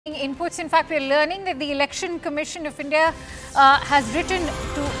Inputs. In fact, we are learning that the Election Commission of India has written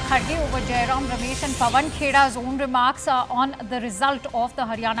to Kharge over Jairam, Ramesh and Pawan Khera's own remarks on the result of the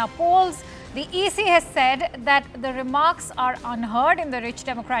Haryana polls. The EC has said that the remarks are unheard in the rich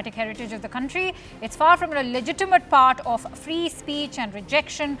democratic heritage of the country. It's far from a legitimate part of free speech and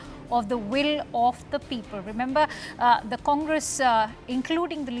rejection of the will of the people. Remember, the Congress,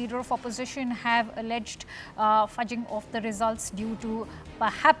 including the leader of opposition, have alleged fudging of the results due to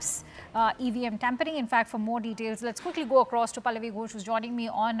perhaps EVM tampering. In fact, for more details, let's quickly go across to Pallavi Ghosh, who's joining me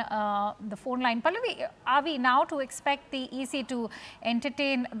on the phone line. Pallavi, are we now to expect the EC to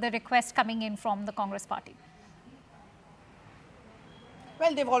entertain the request coming in from the Congress party?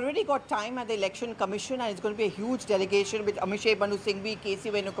 Well, they've already got time at the Election Commission, and it's going to be a huge delegation with Amishay Banu Singhvi,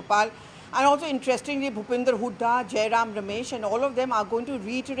 KC Venugopal, and also interestingly Bhupinder Hooda, Jairam, Ramesh, and all of them are going to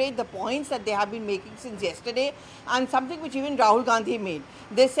reiterate the points that they have been making since yesterday, and something which even Rahul Gandhi made.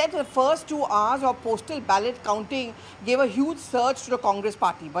 They said the first 2 hours of postal ballot counting gave a huge surge to the Congress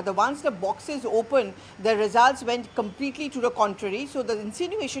party, but once the boxes opened, the results went completely to the contrary. So the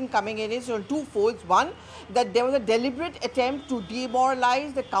insinuation coming in is on 2 folds. One, that there was a deliberate attempt to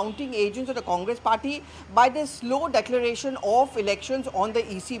demoralize the counting agents of the Congress party by the slow declaration of elections on the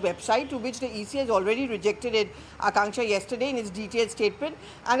EC website, to which the EC has already rejected it, Akanksha, yesterday in its detailed statement.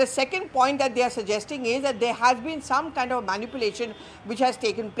 And the second point that they are suggesting is that there has been some kind of manipulation which has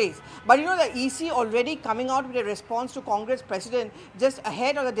taken place. But you know, the EC already coming out with a response to Congress President just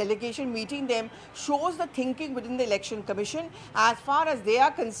ahead of the delegation meeting them shows the thinking within the Election Commission. As far as they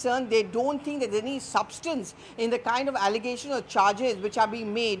are concerned, they don't think that there's any substance in the kind of allegations or charges which are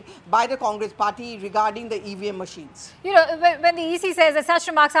being made by the Congress party regarding the EVM machines. You know, when the EC says that such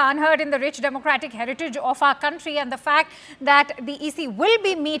remarks are unheard in the rich democratic heritage of our country, and the fact that the EC will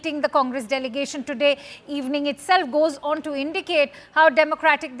be meeting the Congress delegation today evening itself goes on to indicate how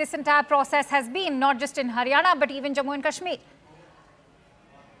democratic this entire process has been, not just in Haryana but even Jammu and Kashmir.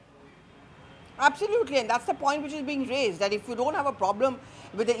 Absolutely, and that's the point which is being raised, that if you don't have a problem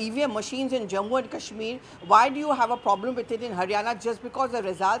with the EVM machines in Jammu and Kashmir, why do you have a problem with it in Haryana just because the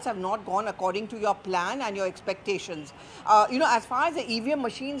results have not gone according to your plan and your expectations? You know, as far as the EVM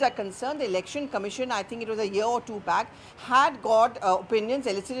machines are concerned, the Election Commission, I think it was a year or 2 back, had got opinions,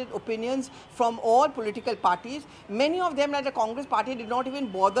 elicited opinions from all political parties. Many of them, like the Congress party, did not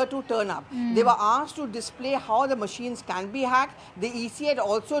even bother to turn up. They were asked to display how the machines can be hacked. The EC had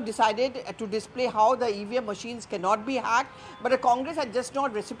also decided to display how the EVM machines cannot be hacked, but the Congress had just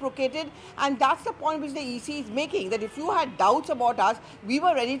not reciprocated, and that's the point which the EC is making, that if you had doubts about us, we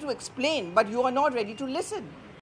were ready to explain, but you are not ready to listen.